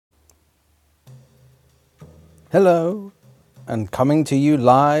Hello, and coming to you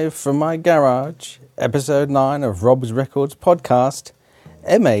live from my garage, episode 9 of Rob's Records podcast,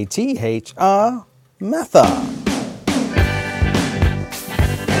 Mathar, Mathar.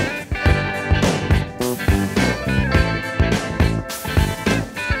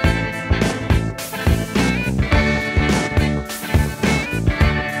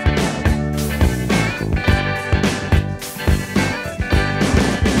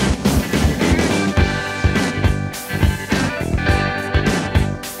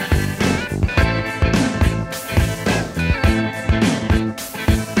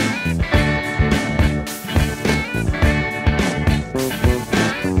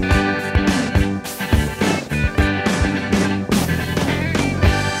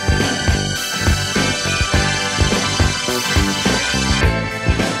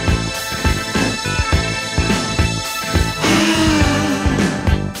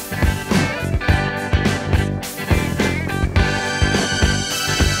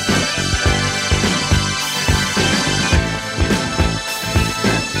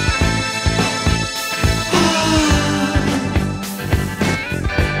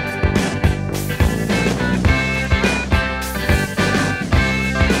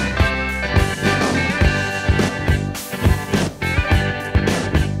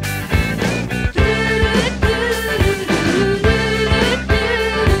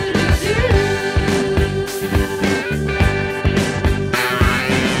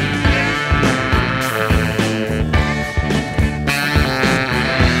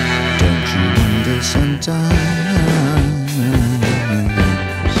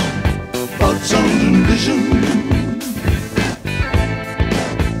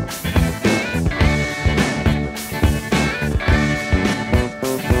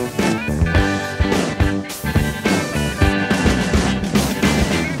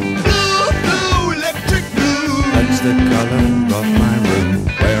 The color of my room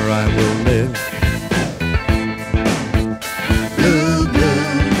where I will live. Blue, blue.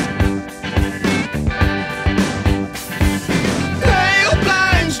 Pale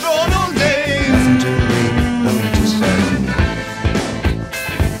blinds drawn all day. Nothing to read, nothing to say.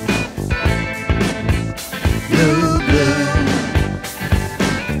 Blue, blue.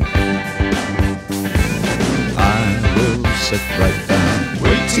 I will sit right down,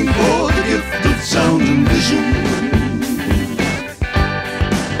 waiting for the gift of sound and vision.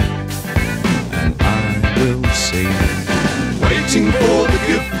 Waiting for the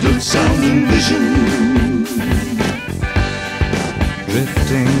gift of sound and vision.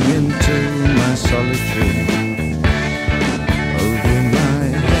 Drifting into my solitude. Over my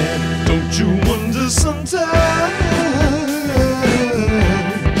head. Don't you wonder sometimes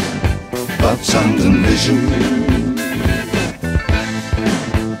about sound and vision?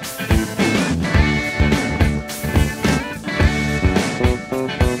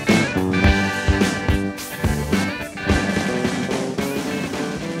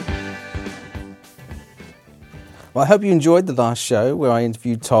 Well, I hope you enjoyed the last show where I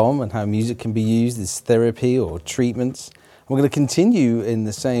interviewed Tom and how music can be used as therapy or treatments. We're going to continue in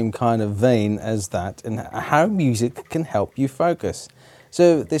the same kind of vein as that and how music can help you focus.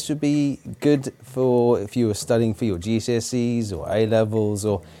 So this would be good for if you were studying for your GCSEs or A-levels,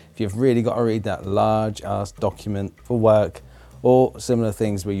 or if you've really got to read that large-ass document for work, or similar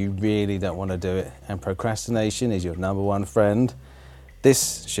things where you really don't want to do it and procrastination is your number one friend.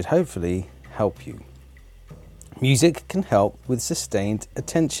 This should hopefully help you. Music can help with sustained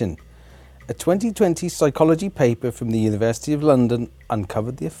attention. A 2020 psychology paper from the University of London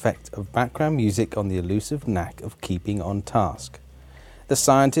uncovered the effect of background music on the elusive knack of keeping on task. The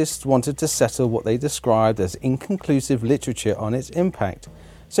scientists wanted to settle what they described as inconclusive literature on its impact,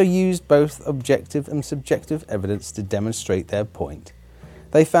 so used both objective and subjective evidence to demonstrate their point.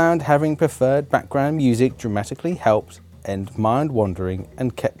 They found having preferred background music dramatically helped end mind wandering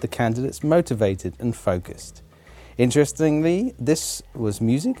and kept the candidates motivated and focused. Interestingly, this was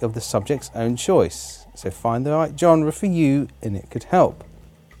music of the subject's own choice, so find the right genre for you and it could help.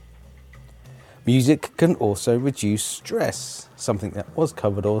 Music can also reduce stress, something that was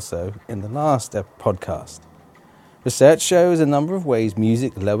covered also in the last podcast. Research shows a number of ways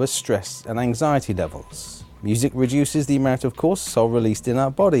music lowers stress and anxiety levels. Music reduces the amount of cortisol released in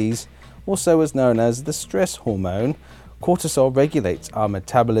our bodies, also as known as the stress hormone. Cortisol regulates our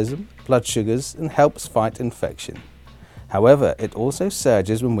metabolism, blood sugars, and helps fight infection. However, it also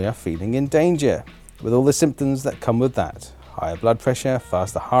surges when we are feeling in danger, with all the symptoms that come with that: higher blood pressure,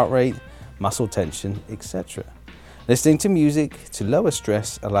 faster heart rate, muscle tension, etc. Listening to music to lower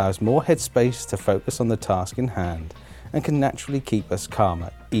stress allows more headspace to focus on the task in hand and can naturally keep us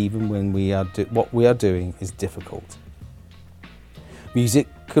calmer even when what we are doing is difficult. Music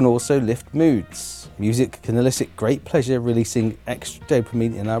can also lift moods. Music can elicit great pleasure, releasing extra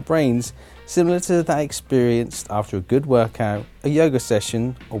dopamine in our brains, similar to that experienced after a good workout, a yoga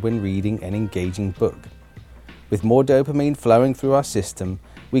session, or when reading an engaging book. With more dopamine flowing through our system,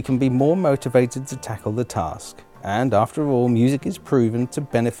 we can be more motivated to tackle the task. And after all, music is proven to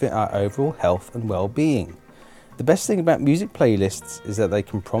benefit our overall health and well-being. The best thing about music playlists is that they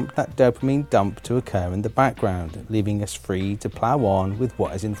can prompt that dopamine dump to occur in the background, leaving us free to plough on with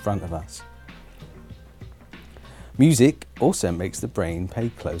what is in front of us. Music also makes the brain pay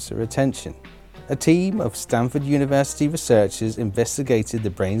closer attention. A team of Stanford University researchers investigated the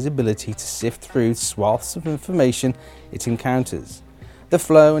brain's ability to sift through swaths of information it encounters. The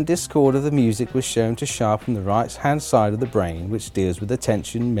flow and discord of the music was shown to sharpen the right-hand side of the brain, which deals with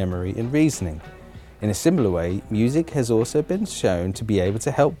attention, memory, and reasoning. In a similar way, music has also been shown to be able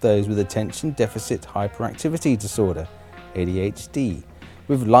to help those with attention deficit hyperactivity disorder, ADHD,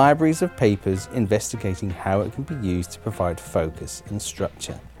 with libraries of papers investigating how it can be used to provide focus and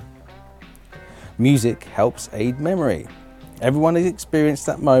structure. Music helps aid memory. Everyone has experienced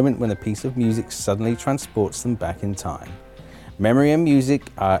that moment when a piece of music suddenly transports them back in time. Memory and music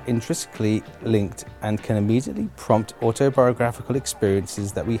are intrinsically linked and can immediately prompt autobiographical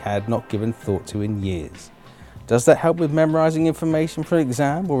experiences that we had not given thought to in years. Does that help with memorizing information for an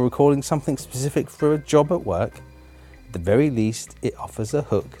exam or recalling something specific for a job at work? At the very least, it offers a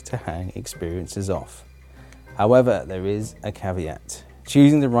hook to hang experiences off. However, there is a caveat.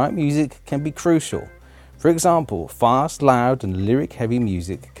 Choosing the right music can be crucial. For example, fast, loud, and lyric-heavy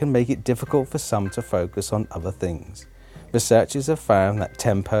music can make it difficult for some to focus on other things. Researchers have found that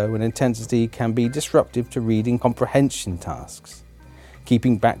tempo and intensity can be disruptive to reading comprehension tasks.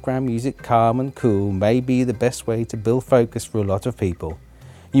 Keeping background music calm and cool may be the best way to build focus for a lot of people.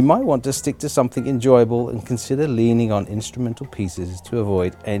 You might want to stick to something enjoyable and consider leaning on instrumental pieces to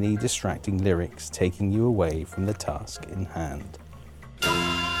avoid any distracting lyrics taking you away from the task in hand.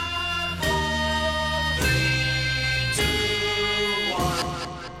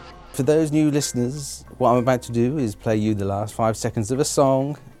 For those new listeners, what I'm about to do is play you the last 5 seconds of a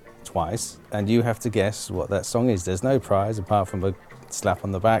song twice, and you have to guess what that song is. There's no prize apart from a slap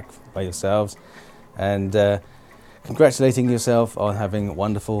on the back by yourselves and congratulating yourself on having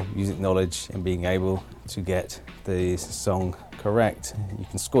wonderful music knowledge and being able to get the song correct. You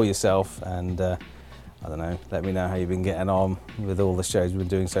can score yourself and I don't know, let me know how you've been getting on with all the shows we've been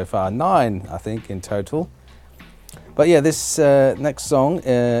doing so far. 9, I think, in total. But yeah, this next song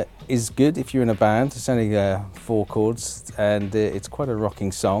is good if you're in a band. It's only 4 chords and it's quite a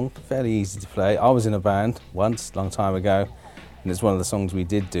rocking song, fairly easy to play. I was in a band once, a long time ago, and it's one of the songs we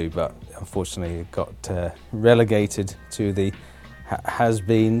did do, but unfortunately it got relegated to the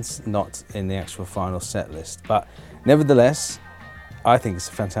has-beens, not in the actual final set list. But nevertheless, I think it's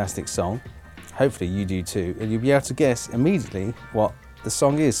a fantastic song. Hopefully you do too, and you'll be able to guess immediately what the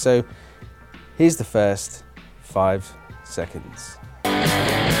song is. So here's the first 5 seconds.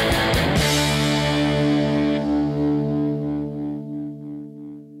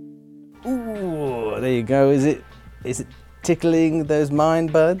 Ooh, there you go. Is it tickling those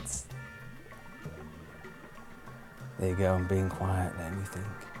mind buds? There you go. I'm being quiet. Let me think.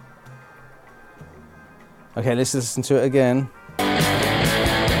 Okay, let's listen to it again.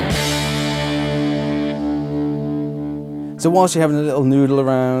 So whilst you're having a little noodle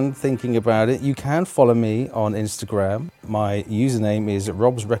around thinking about it, you can follow me on Instagram. My username is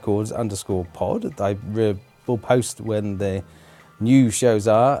robsrecords_pod. I will post when the new shows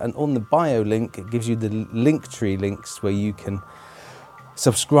are, and on the bio link it gives you the Linktree links where you can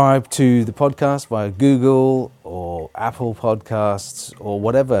subscribe to the podcast via Google or Apple Podcasts or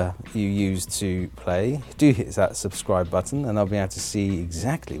whatever you use to play. Do hit that subscribe button and I'll be able to see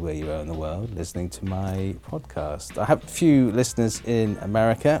exactly where you are in the world listening to my podcast. I have a few listeners in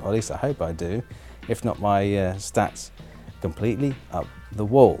America, or at least I hope I do, if not my stats completely up the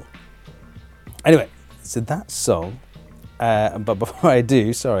wall. Anyway, so that song, but before I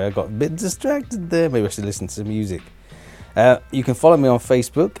do, sorry, I got a bit distracted there. Maybe I should listen to some music. You can follow me on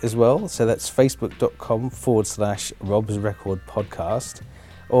Facebook as well, so that's facebook.com/RobsRecordPodcast.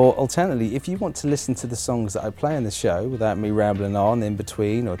 Or alternatively, if you want to listen to the songs that I play in the show without me rambling on in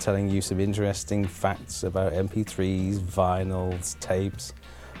between or telling you some interesting facts about MP3s, vinyls, tapes,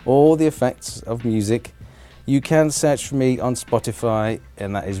 or the effects of music, you can search for me on Spotify,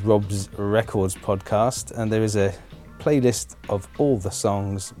 and that is Rob's Records Podcast, and there is a playlist of all the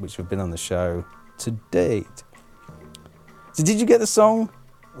songs which have been on the show to date. So did you get the song,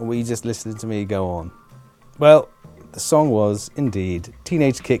 or were you just listening to me go on? Well, The song was, indeed,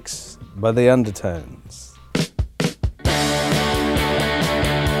 Teenage Kicks by the Undertones.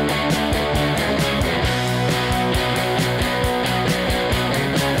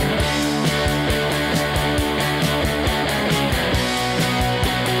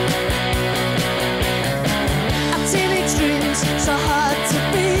 So hard to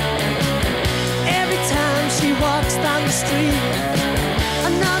beat. Every time she walks down the street,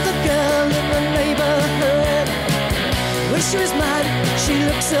 another girl in the neighborhood. Wish she was mine, she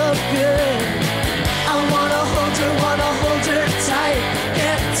looks so good. I wanna hold her tight.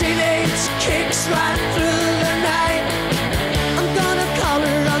 Get teenage kicks right through the night. I'm gonna call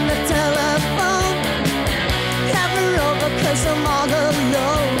her on the telephone, have her over 'cause I'm all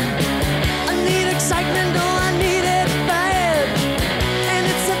alone. I need excitement, oh I need it bad, and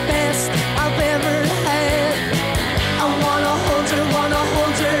it's the best I've ever had. I wanna hold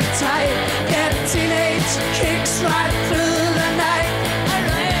her tight. Get teenage kicks right through the night.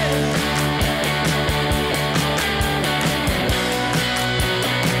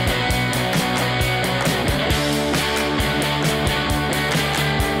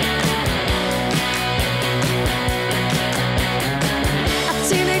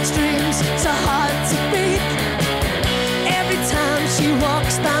 Teenage dreams so hard to beat. Every time she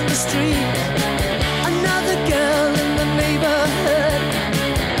walks down the street, another girl in the neighborhood.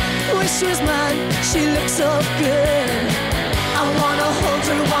 Wish she was mine, she looks so good. I wanna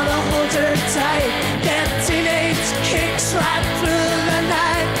hold her tight. Get teenage kicks right through the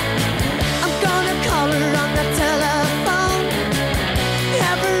night. I'm gonna call her on the telephone,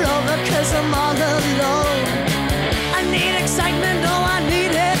 have her over 'cause I'm all alone. I need excitement, oh I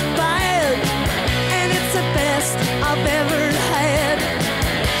need it bad, and it's the best I've ever had.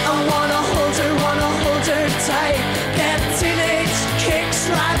 I wanna hold her tight. Get teenage kicks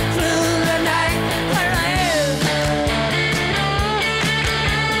right through the night.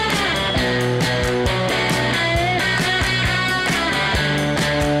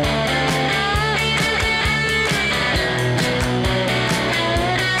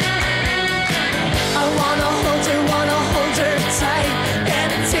 I wanna hold her tight. Get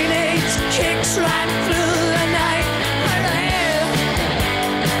teenage kicks right through the night.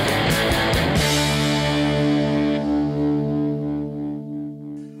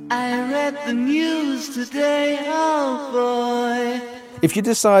 I read the news today, oh boy. If you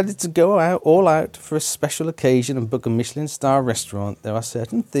decided to go all out for a special occasion and book a Michelin star restaurant, there are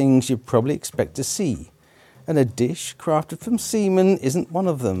certain things you probably expect to see. And a dish crafted from semen isn't one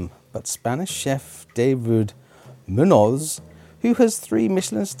of them, but Spanish chef David Munoz, who has 3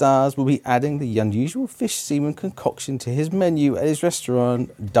 Michelin stars, will be adding the unusual fish semen concoction to his menu at his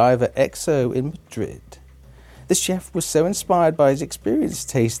restaurant Diver Exo in Madrid. The chef was so inspired by his experience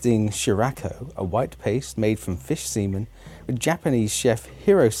tasting shirako, a white paste made from fish semen, with Japanese chef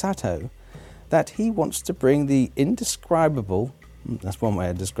Hiro Sato, that he wants to bring the indescribable, that's one way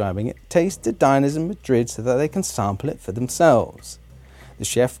of describing it, taste to diners in Madrid so that they can sample it for themselves. The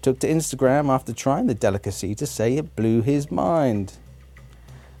chef took to Instagram after trying the delicacy to say it blew his mind.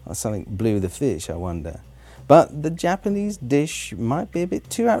 Or something blew the fish, I wonder. But the Japanese dish might be a bit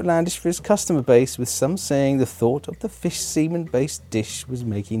too outlandish for his customer base, with some saying the thought of the fish semen-based dish was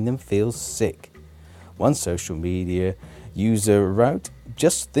making them feel sick. One social media user wrote,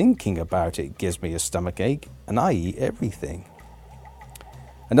 "Just thinking about it gives me a stomachache, and I eat everything."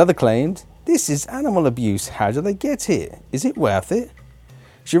 Another claimed, "This is animal abuse. How do they get here? Is it worth it?"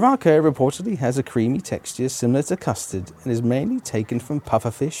 Shirako reportedly has a creamy texture similar to custard and is mainly taken from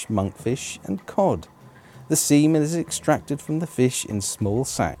pufferfish, monkfish, and cod. The semen is extracted from the fish in small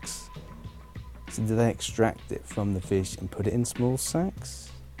sacs. So do they extract it from the fish and put it in small sacs?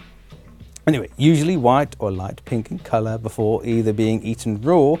 Anyway, usually white or light pink in colour before either being eaten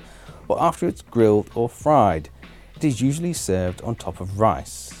raw or after it's grilled or fried. It is usually served on top of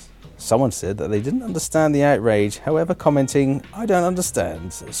rice. Someone said that they didn't understand the outrage, however commenting, "I don't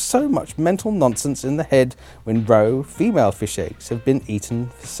understand. So much mental nonsense in the head when raw female fish eggs have been eaten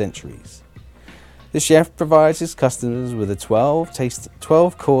for centuries." The chef provides his customers with a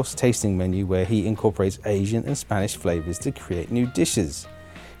 12-course tasting menu where he incorporates Asian and Spanish flavours to create new dishes.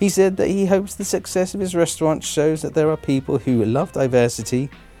 He said that he hopes the success of his restaurant shows that there are people who love diversity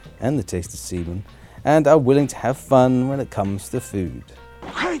and the taste of semen and are willing to have fun when it comes to food.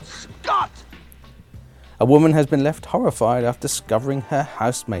 Great Scott! A woman has been left horrified after discovering her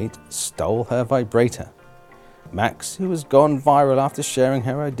housemate stole her vibrator. Max, who has gone viral after sharing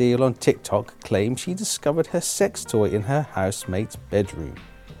her ordeal on TikTok, claimed she discovered her sex toy in her housemate's bedroom.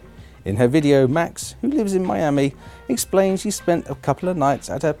 In her video, Max, who lives in Miami, explains she spent a couple of nights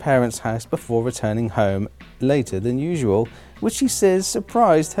at her parents' house before returning home later than usual, which she says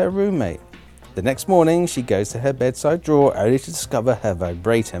surprised her roommate. The next morning, she goes to her bedside drawer only to discover her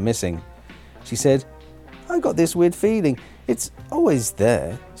vibrator missing. She said, "I got this weird feeling. It's always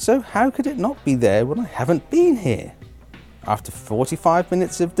there, so how could it not be there when I haven't been here?" After 45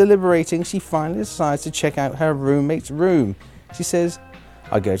 minutes of deliberating, she finally decides to check out her roommate's room. She says,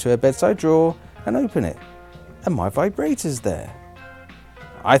 "I go to her bedside drawer and open it, and my vibrator's there."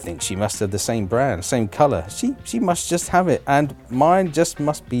 I think she must have the same brand, same colour. She must just have it, and mine just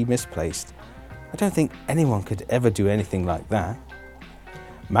must be misplaced. I don't think anyone could ever do anything like that.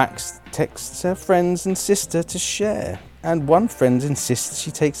 Max texts her friends and sister to share, and one friend insists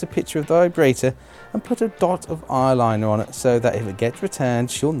she takes a picture of the vibrator and put a dot of eyeliner on it so that if it gets returned,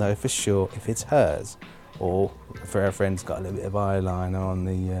 she'll know for sure if it's hers. Or if her friend's got a little bit of eyeliner on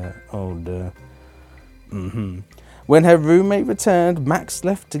the old... When her roommate returned, Max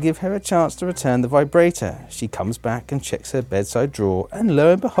left to give her a chance to return the vibrator. She comes back and checks her bedside drawer, and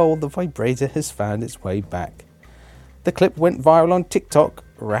lo and behold, the vibrator has found its way back. The clip went viral on TikTok,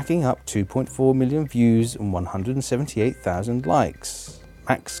 racking up 2.4 million views and 178,000 likes.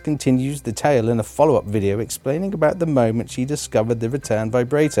 Max continues the tale in a follow-up video explaining about the moment she discovered the returned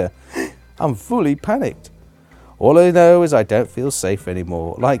vibrator. "I'm fully panicked. All I know is I don't feel safe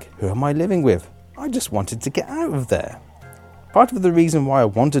anymore. Like, who am I living with? I just wanted to get out of there." Part of the reason why I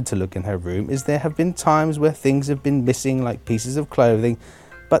wanted to look in her room is there have been times where things have been missing, like pieces of clothing,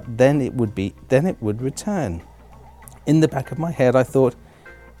 but then it would return. In the back of my head I thought,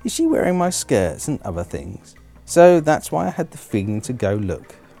 is she wearing my skirts and other things? So that's why I had the feeling to go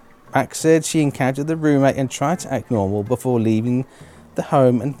look. Max said she encountered the roommate and tried to act normal before leaving the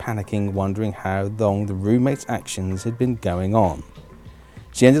home and panicking, wondering how long the roommate's actions had been going on.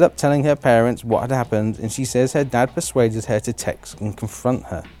 She ended up telling her parents what had happened, and she says her dad persuaded her to text and confront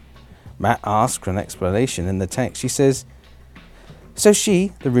her. Matt asks for an explanation in the text. She says, so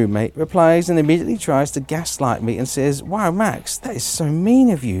she, the roommate, replies and immediately tries to gaslight me and says, "Wow, Max, that is so mean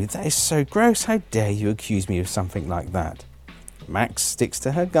of you. That is so gross. How dare you accuse me of something like that?" Max sticks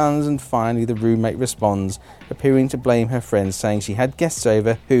to her guns, and finally the roommate responds, appearing to blame her friends, saying she had guests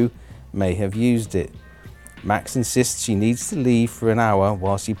over who may have used it. Max insists she needs to leave for an hour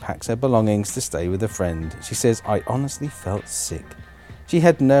while she packs her belongings to stay with a friend. She says, "I honestly felt sick." She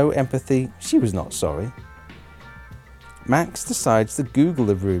had no empathy. She was not sorry. Max decides to Google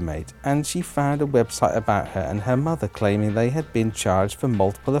the roommate, and she found a website about her and her mother claiming they had been charged for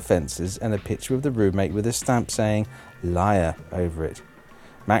multiple offences and a picture of the roommate with a stamp saying "liar" over it.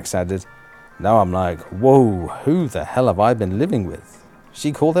 Max added, "Now I'm like, whoa, who the hell have I been living with?"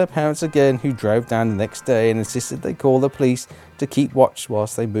 She called her parents again, who drove down the next day and insisted they call the police to keep watch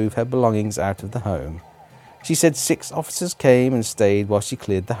whilst they move her belongings out of the home. She said 6 officers came and stayed while she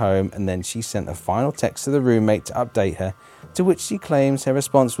cleared the home, and then she sent a final text to the roommate to update her, to which she claims her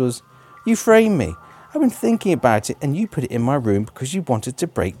response was, "You framed me. I've been thinking about it, and you put it in my room because you wanted to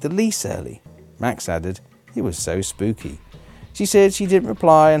break the lease early." Max added, "It was so spooky." She said she didn't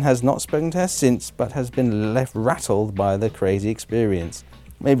reply and has not spoken to her since, but has been left rattled by the crazy experience.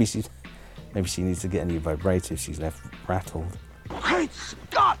 Maybe she needs to get a new vibrator if she's left rattled. Great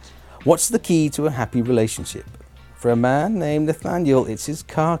Scott! What's the key to a happy relationship? For a man named Nathaniel, it's his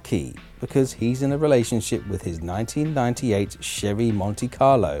car key, because he's in a relationship with his 1998 Chevy Monte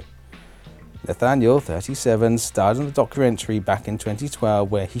Carlo. Nathaniel, 37, starred in a documentary back in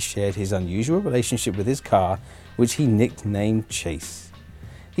 2012 where he shared his unusual relationship with his car, which he nicknamed Chase.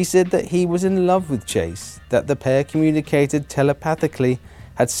 He said that he was in love with Chase, that the pair communicated telepathically,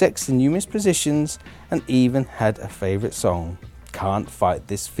 had sex in numerous positions, and even had a favourite song, "Can't Fight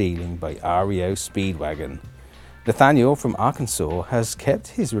This Feeling" by REO Speedwagon. Nathaniel from Arkansas has kept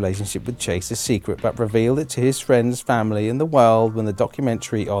his relationship with Chase a secret, but revealed it to his friends, family and the world when the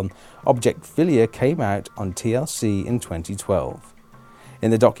documentary on objectphilia came out on TLC in 2012. In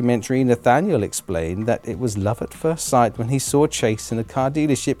the documentary, Nathaniel explained that it was love at first sight when he saw Chase in a car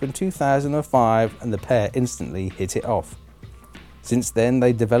dealership in 2005, and the pair instantly hit it off. Since then,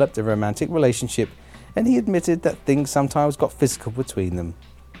 they developed a romantic relationship, and he admitted that things sometimes got physical between them.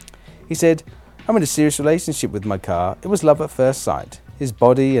 He said, "I'm in a serious relationship with my car. It was love at first sight. His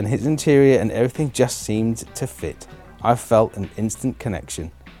body and his interior and everything just seemed to fit. I felt an instant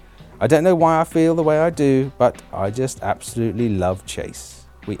connection. I don't know why I feel the way I do, but I just absolutely love Chase.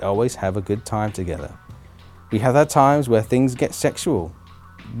 We always have a good time together. We have our times where things get sexual.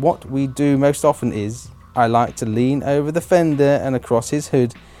 What we do most often is, I like to lean over the fender and across his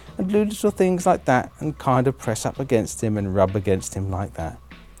hood and do little things like that and kind of press up against him and rub against him like that.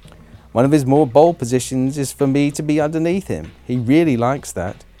 One of his more bold positions is for me to be underneath him. He really likes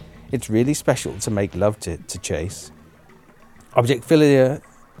that. It's really special to make love to Chase. Objectphilia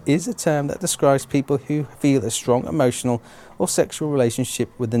is a term that describes people who feel a strong emotional or sexual relationship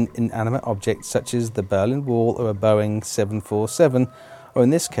with an inanimate object such as the Berlin Wall or a Boeing 747, or in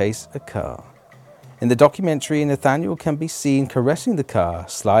this case, a car. In the documentary, Nathaniel can be seen caressing the car,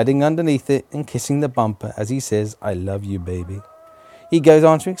 sliding underneath it and kissing the bumper as he says, "I love you, baby." He goes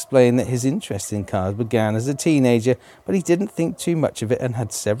on to explain that his interest in cars began as a teenager, but he didn't think too much of it and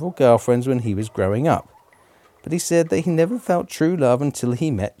had several girlfriends when he was growing up. But he said that he never felt true love until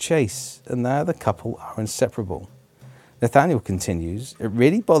he met Chase, and now the couple are inseparable. Nathaniel continues, "It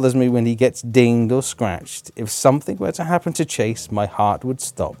really bothers me when he gets dinged or scratched. If something were to happen to Chase, my heart would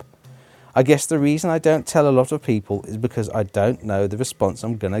stop. I guess the reason I don't tell a lot of people is because I don't know the response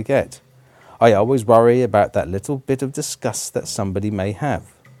I'm going to get. I always worry about that little bit of disgust that somebody may have.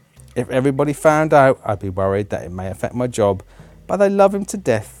 If everybody found out, I'd be worried that it may affect my job, but I love him to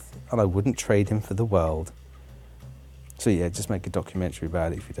death and I wouldn't trade him for the world." So yeah, just make a documentary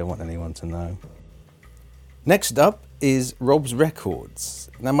about it if you don't want anyone to know. Next up is Rob's Records.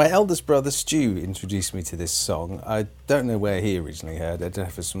 Now, my eldest brother Stu introduced me to this song. I don't know where he originally heard it. I don't know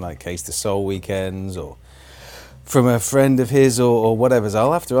if it's from like Case to Soul weekends or from a friend of his or whatever. So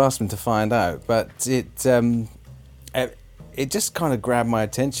I'll have to ask him to find out. But it just kind of grabbed my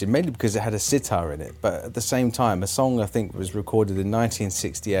attention, mainly because it had a sitar in it. But at the same time, a song I think was recorded in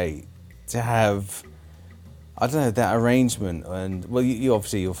 1968 to have, I don't know, that arrangement. And well,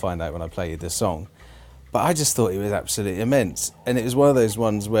 you'll find out when I play you the song. But I just thought it was absolutely immense. And it was one of those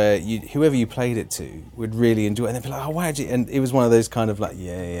ones where whoever you played it to would really enjoy it. And they'd be like, "Oh, why'd you?" And it was one of those kind of like,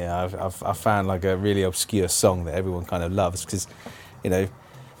 I found like a really obscure song that everyone kind of loves. Because, you know,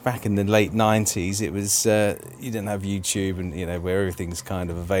 back in the late 90s, it was, you didn't have YouTube and, you know, where everything's kind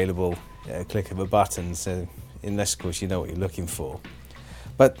of available at a click of a button. So unless, of course, you know what you're looking for.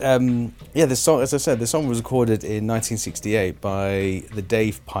 But, the song, as I said, the song was recorded in 1968 by the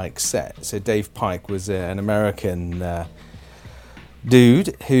Dave Pike set. So Dave Pike was an American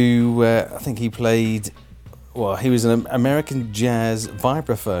dude who, I think he played, well, he was an American jazz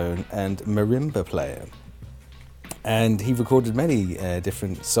vibraphone and marimba player. And he recorded many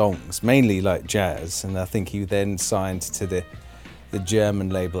different songs, mainly like jazz. And I think he then signed to the German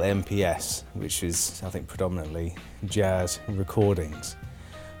label MPS, which is, I think, predominantly jazz recordings.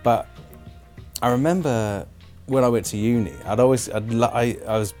 But I remember when I went to uni, I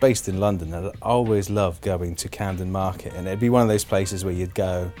was based in London, and I'd always loved going to Camden Market, and it'd be one of those places where you'd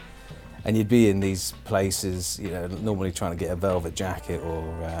go, and you'd be in these places, you know, normally trying to get a velvet jacket,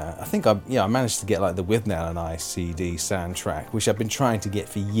 or I think I managed to get like the With Now and I CD soundtrack, which I've been trying to get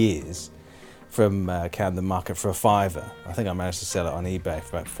for years, from Camden Market for £5. I think I managed to sell it on eBay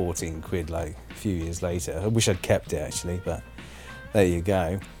for about 14 quid, like a few years later. I wish I'd kept it actually, but. There you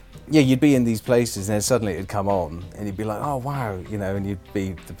go. Yeah, you'd be in these places and then suddenly it'd come on and you'd be like, "Oh, wow," you know, and you'd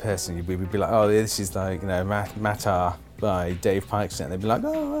be the person, you'd be like, "Oh, this is like, you know, Mathar by Dave Pike." And they'd be like,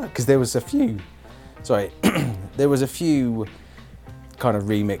 "Oh," because there was a few kind of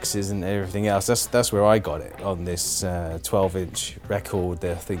remixes and everything else. That's where I got it, on this 12-inch record.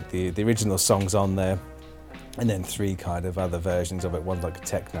 I think the original song's on there, and then 3 kind of other versions of it. One's like a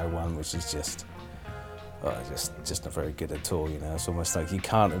techno one, which is just not very good at all, you know. It's almost like you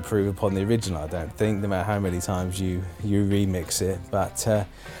can't improve upon the original, I don't think, no matter how many times you remix it. But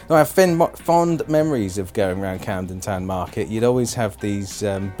no, I have fond memories of going around Camden Town Market. You'd always have these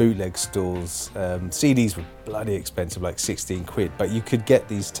bootleg stalls. CDs were bloody expensive, like 16 quid, but you could get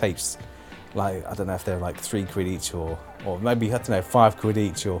these tapes, like, I don't know if they're like 3 quid each, or maybe, I don't know, 5 quid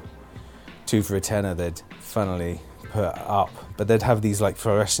each, or 2 for a tenner they'd funnily put up. But they'd have these like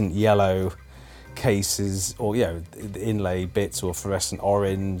fluorescent yellow cases, or inlay bits, or fluorescent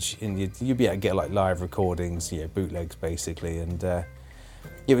orange, and you'd be able to get like live recordings, bootlegs basically. And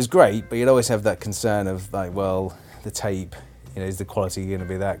it was great, but you'd always have that concern of like, well, the tape, is the quality going to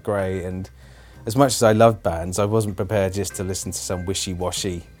be that great? And as much as I loved bands, I wasn't prepared just to listen to some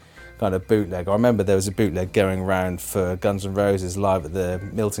wishy-washy kind of bootleg. I remember there was a bootleg going around for Guns N' Roses live at the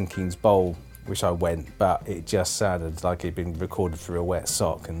Milton Keynes Bowl, which I went, but it just sounded like it'd been recorded through a wet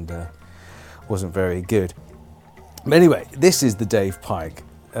sock, and wasn't very good. But anyway, this is the Dave Pike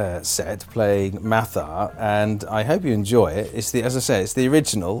set playing Mathar, and I hope you enjoy it. As I say, it's the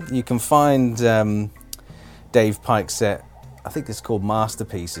original. You can find Dave Pike's set, I think it's called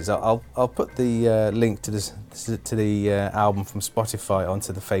Masterpieces. I'll put the link to the album from Spotify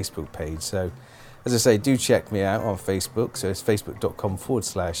onto the Facebook page. So, as I say, do check me out on Facebook. So it's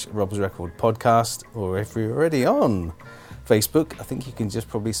facebook.com/Rob's Record Podcast, or if you're already on Facebook, I think you can just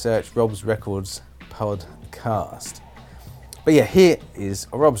probably search Rob's Records podcast. But yeah, here is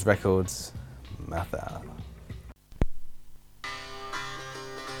Rob's Records, Mathar.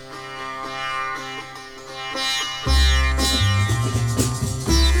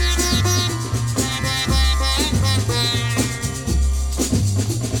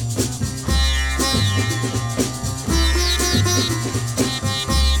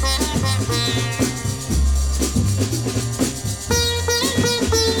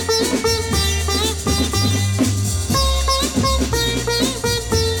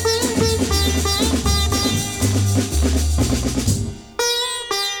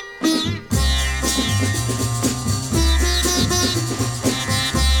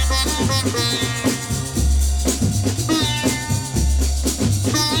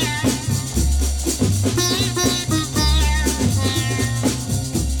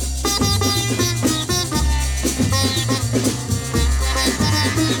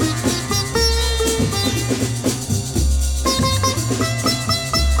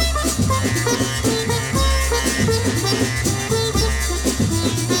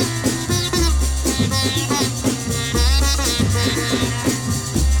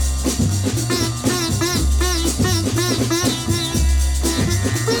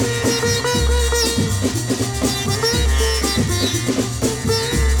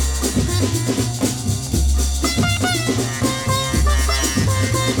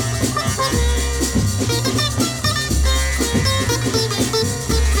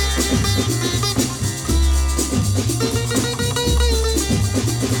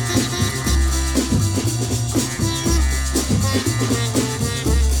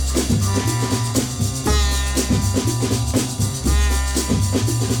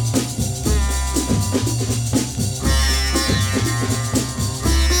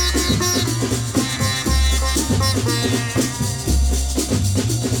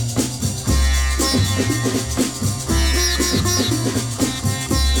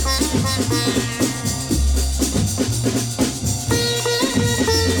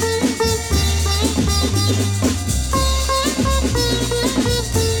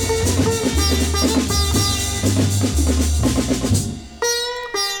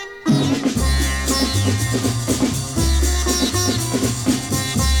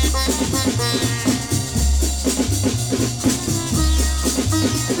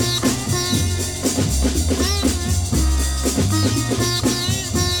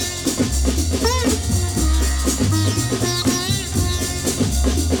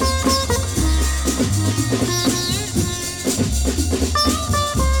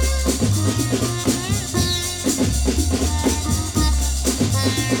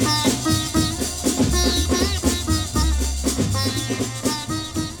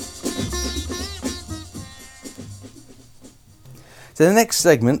 So the next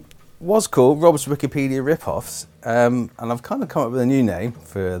segment was called Rob's Wikipedia Ripoffs, and I've kind of come up with a new name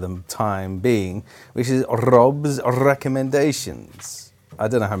for the time being, which is Rob's Recommendations. I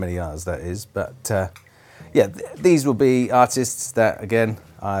don't know how many R's that is, but yeah, these will be artists that, again,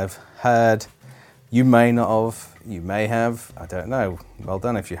 I've heard. You may not have, you may have, I don't know. Well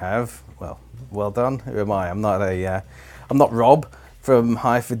done if you have. Well done. Who am I? I'm not Rob from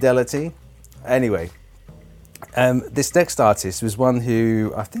High Fidelity. Anyway. This next artist was one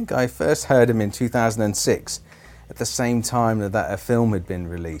who I think I first heard him in 2006 at the same time that a film had been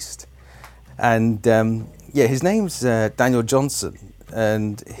released. And yeah, his name's Daniel Johnston,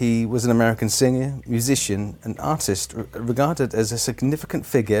 and he was an American singer, musician and artist regarded as a significant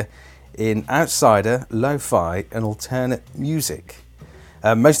figure in outsider, lo-fi and alternate music.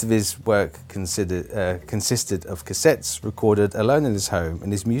 Most of his work consisted of cassettes recorded alone in his home,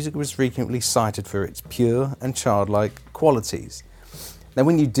 and his music was frequently cited for its pure and childlike qualities. Now,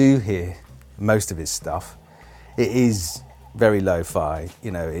 when you do hear most of his stuff, it is very lo-fi.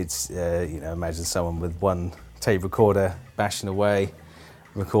 You know, it's imagine someone with one tape recorder bashing away,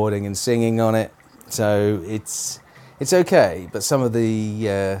 recording and singing on it. So it's okay, but some of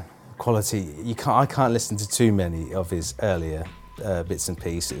the quality I can't listen to too many of his earlier bits and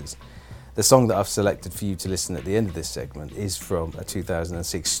pieces. The song that I've selected for you to listen at the end of this segment is from a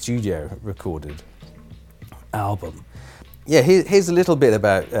 2006 studio recorded album. Yeah, here's a little bit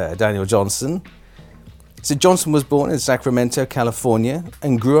about Daniel Johnston. So Johnston was born in Sacramento, California,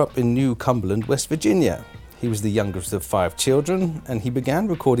 and grew up in New Cumberland, West Virginia. He was the youngest of 5 children, and he began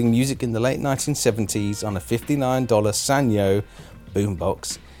recording music in the late 1970s on a $59 Sanyo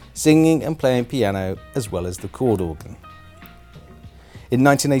boombox, singing and playing piano as well as the chord organ. In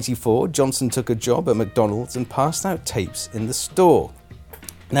 1984, Johnston took a job at McDonald's and passed out tapes in the store.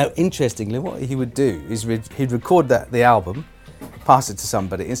 Now, interestingly, what he would do is he'd record the album, pass it to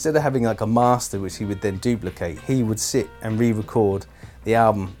somebody. Instead of having like a master which he would then duplicate, he would sit and re-record the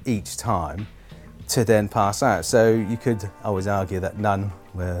album each time to then pass out. So you could always argue that none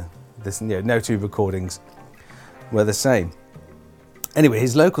were no two recordings were the same. Anyway,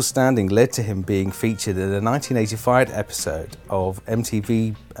 his local standing led to him being featured in a 1985 episode of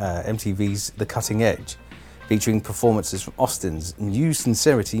MTV's The Cutting Edge, featuring performances from Austin's New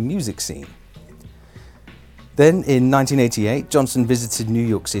Sincerity music scene. Then in 1988, Johnston visited New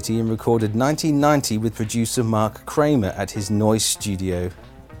York City and recorded 1990 with producer Mark Kramer at his Noise studio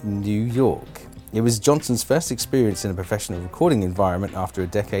in New York. It was Johnston's first experience in a professional recording environment after a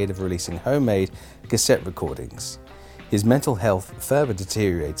decade of releasing homemade cassette recordings. His mental health further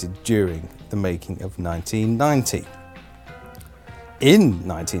deteriorated during the making of 1990. In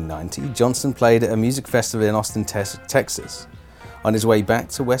 1990, Johnston played at a music festival in Austin, Texas. On his way back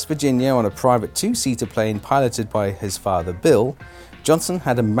to West Virginia on a private two-seater plane piloted by his father, Bill, Johnston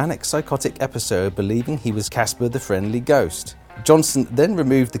had a manic psychotic episode believing he was Casper the Friendly Ghost. Johnston then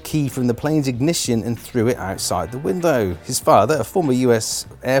removed the key from the plane's ignition and threw it outside the window. His father, a former US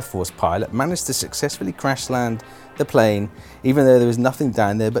Air Force pilot, managed to successfully crash land the plane, even though there was nothing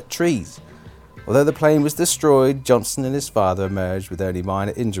down there but trees. Although the plane was destroyed, Johnston and his father emerged with only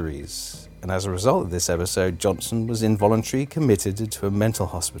minor injuries. And as a result of this episode, Johnston was involuntarily committed to a mental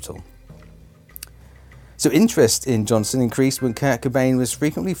hospital. So interest in Johnston increased when Kurt Cobain was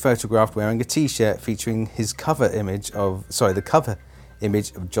frequently photographed wearing a t-shirt featuring the cover image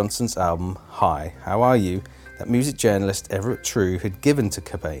of Johnston's album, Hi, How Are You, that music journalist Everett True had given to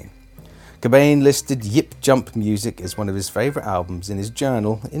Cobain. Cobain listed Yip Jump Music as one of his favourite albums in his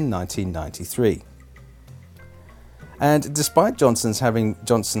journal in 1993. And despite Johnston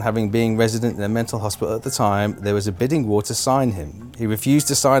having been resident in a mental hospital at the time, there was a bidding war to sign him. He refused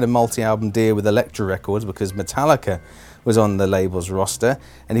to sign a multi-album deal with Elektra Records because Metallica was on the label's roster,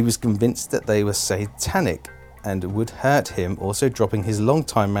 and he was convinced that they were satanic and would hurt him, also dropping his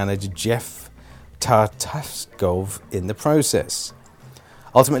longtime manager Jeff Tartaskov in the process.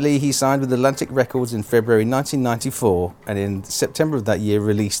 Ultimately, he signed with Atlantic Records in February 1994, and in September of that year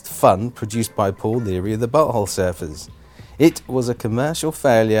released Fun, produced by Paul Leary of the Butthole Surfers. It was a commercial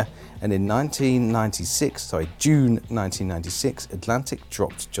failure, and in June 1996, Atlantic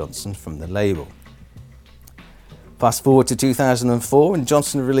dropped Johnston from the label. Fast forward to 2004, and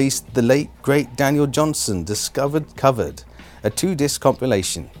Johnston released the late, great Daniel Johnston Discovered Covered, a 2-disc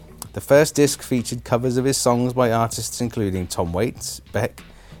compilation. The first disc featured covers of his songs by artists including Tom Waits, Beck,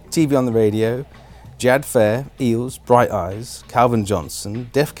 TV on the Radio, Jad Fair, Eels, Bright Eyes, Calvin Johnson,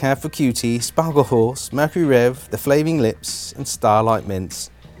 Def Cab for Cutie, Sparkle Horse, Mercury Rev, The Flaming Lips, and Starlight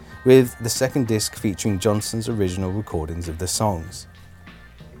Mints, with the second disc featuring Johnston's original recordings of the songs.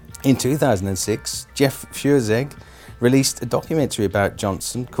 In 2006, Jeff Feuerzeg released a documentary about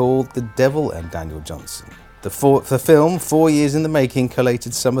Johnston called The Devil and Daniel Johnston. The film, 4 years in the making,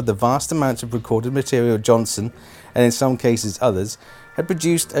 collated some of the vast amounts of recorded material Johnston, and in some cases others, had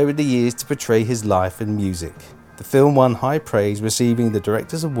produced over the years to portray his life and music. The film won high praise, receiving the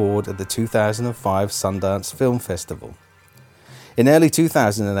Director's Award at the 2005 Sundance Film Festival. In early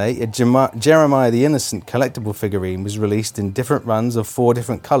 2008, a Jeremiah the Innocent collectible figurine was released in different runs of 4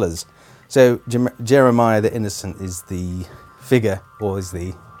 different colours. So Jeremiah the Innocent is the figure, or is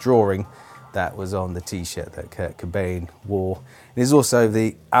the drawing, that was on the t-shirt that Kurt Cobain wore. It is also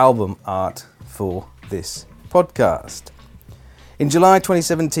the album art for this podcast. In July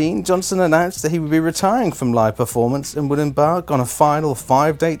 2017, Johnston announced that he would be retiring from live performance and would embark on a final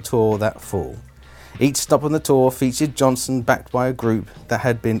 5-date tour that fall. Each stop on the tour featured Johnston backed by a group that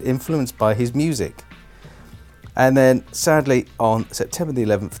had been influenced by his music. And then, sadly, on September the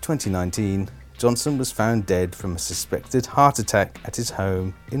 11th, 2019, Johnston was found dead from a suspected heart attack at his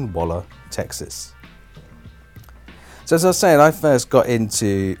home in Waller, Texas. So as I was saying, I first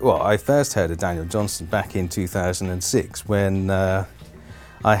heard of Daniel Johnston back in 2006 when I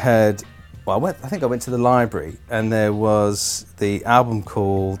think I went to the library and there was the album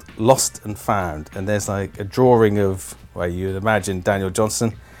called Lost and Found, and there's like a drawing of, well, you'd imagine Daniel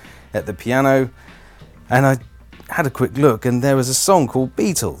Johnston at the piano, and I had a quick look and there was a song called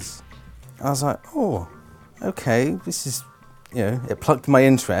Beatles. I was like, oh, okay, this is, it plucked my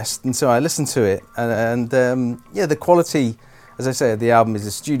interest, and so I listened to it, and the quality, as I say, the album is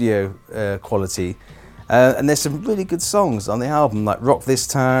a studio quality, and there's some really good songs on the album, like Rock This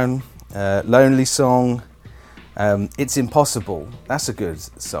Town, Lonely Song, It's Impossible. That's a good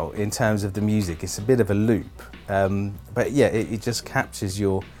song in terms of the music. It's a bit of a loop, but yeah, it just captures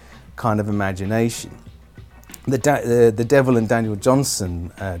your kind of imagination. The Devil and Daniel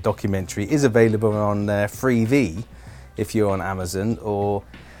Johnston documentary is available on Freevee if you're on Amazon, or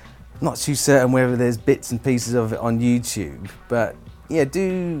not too certain whether there's bits and pieces of it on YouTube, but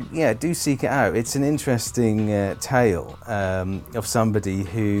do seek it out. It's an interesting tale of somebody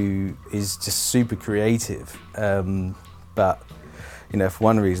who is just super creative, but for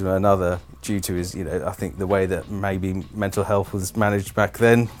one reason or another, due to his, I think the way that maybe mental health was managed back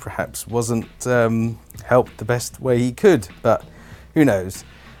then perhaps wasn't helped the best way he could, but who knows.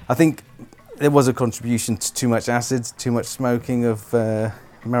 I think there was a contribution to too much acid, too much smoking of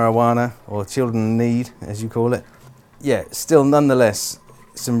marijuana, or children in need, as you call it. Yeah, still nonetheless,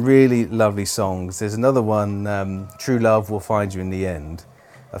 some really lovely songs. There's another one, True Love Will Find You in the End.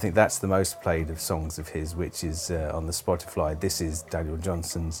 I think that's the most played of songs of his, which is on the Spotify. This is Daniel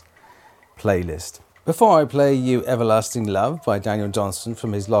Johnston's playlist. Before I play you Everlasting Love by Daniel Johnston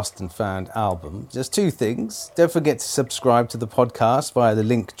from his Lost and Found album, just two things. Don't forget to subscribe to the podcast via the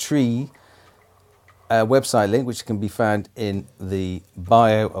Linktree website link, which can be found in the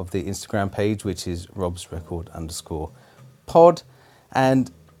bio of the Instagram page, which is robsrecord_pod.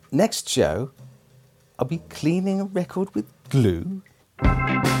 And next show, I'll be cleaning a record with glue.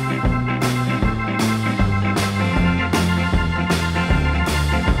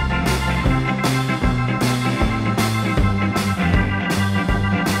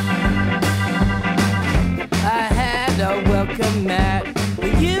 Welcome mat,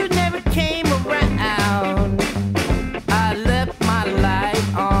 but you never came around. I left my light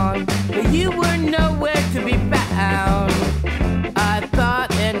on, but you were nowhere to be found. I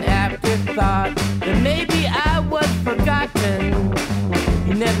thought an afterthought that maybe I was forgotten.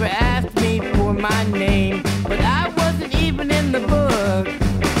 You never asked me for my name, but I wasn't even in the book.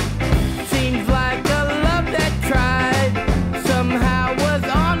 Seems like a love that tried somehow was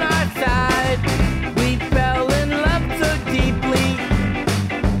on our side. We fell in love so deeply,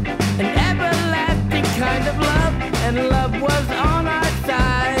 an everlasting kind of love, and love was on our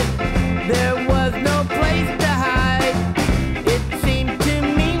side. There was no place to hide. It seemed to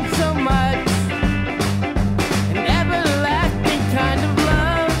mean so much, an everlasting kind of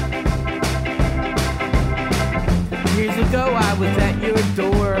love. Years ago I was at your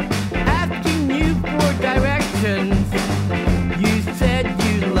door, asking you for directions. You said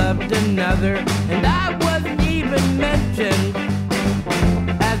you loved another, and I wasn't even mentioned.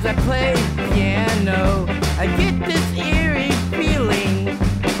 As I play piano, I get this eerie feeling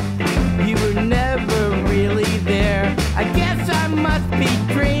you were never really there. I guess I must be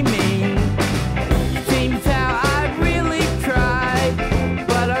dreaming. Seems how I really tried,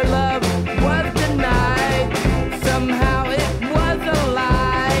 but our love was denied. Somehow it was a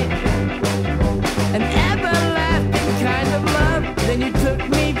lie, an everlasting kind of love. Then you took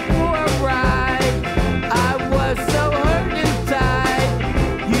me for a ride. I was so hurt inside.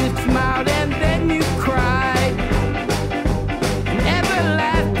 You smiled and then you cried, an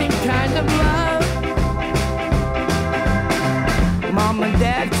everlasting kind of love. Mom and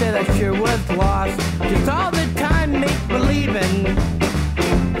Dad said I sure was lost, just all the time make-believing.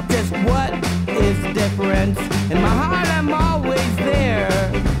 Just what is the difference? In my heart I'm always there,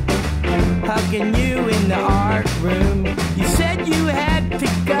 hugging you in the art room. You said you had to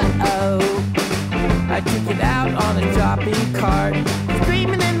go. I took it out on a shopping cart,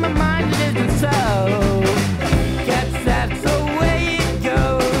 screaming in my mind it isn't so. Guess that's the way it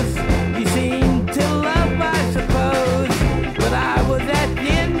goes. You seem to love, I suppose, but I was at the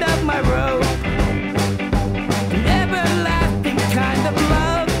end of my rope. An everlasting kind of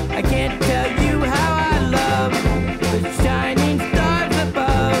love. I can't tell you how I love the shining stars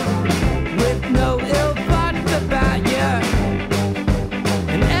above, with no ill thoughts about you.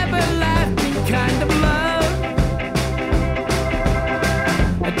 An everlasting kind of love.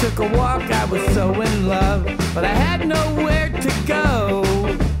 I took a walk, I was so in love, but I had nowhere to go.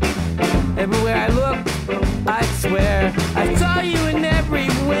 Everywhere I looked, I swear, I saw you in every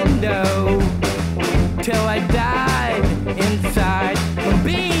window, till I died inside from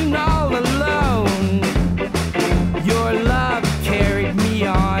being all alone. Your love carried me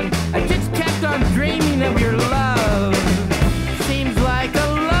on. I just kept on dreaming of your love. Seems like a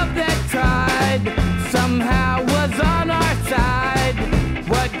love that tried somehow was on our side.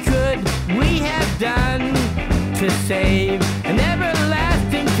 What could we have done to save an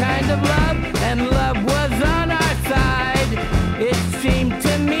everlasting kind of love? And love was on our side. It seemed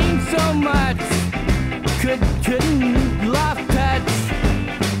to mean so much. Couldn't lost touch.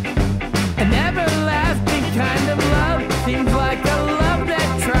 An everlasting kind of love. Seems like a love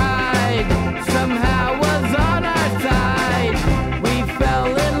that tried somehow was on our side. We fell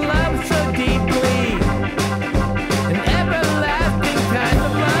in love so deeply,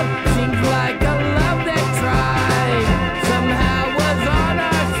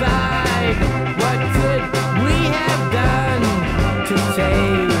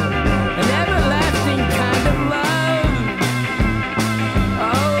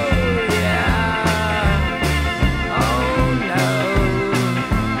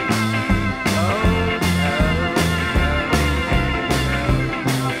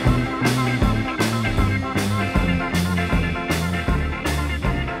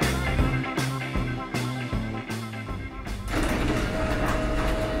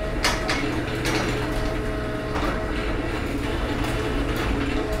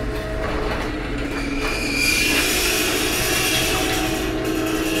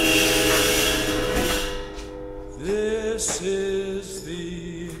 This is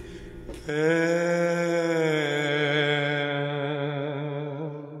the end.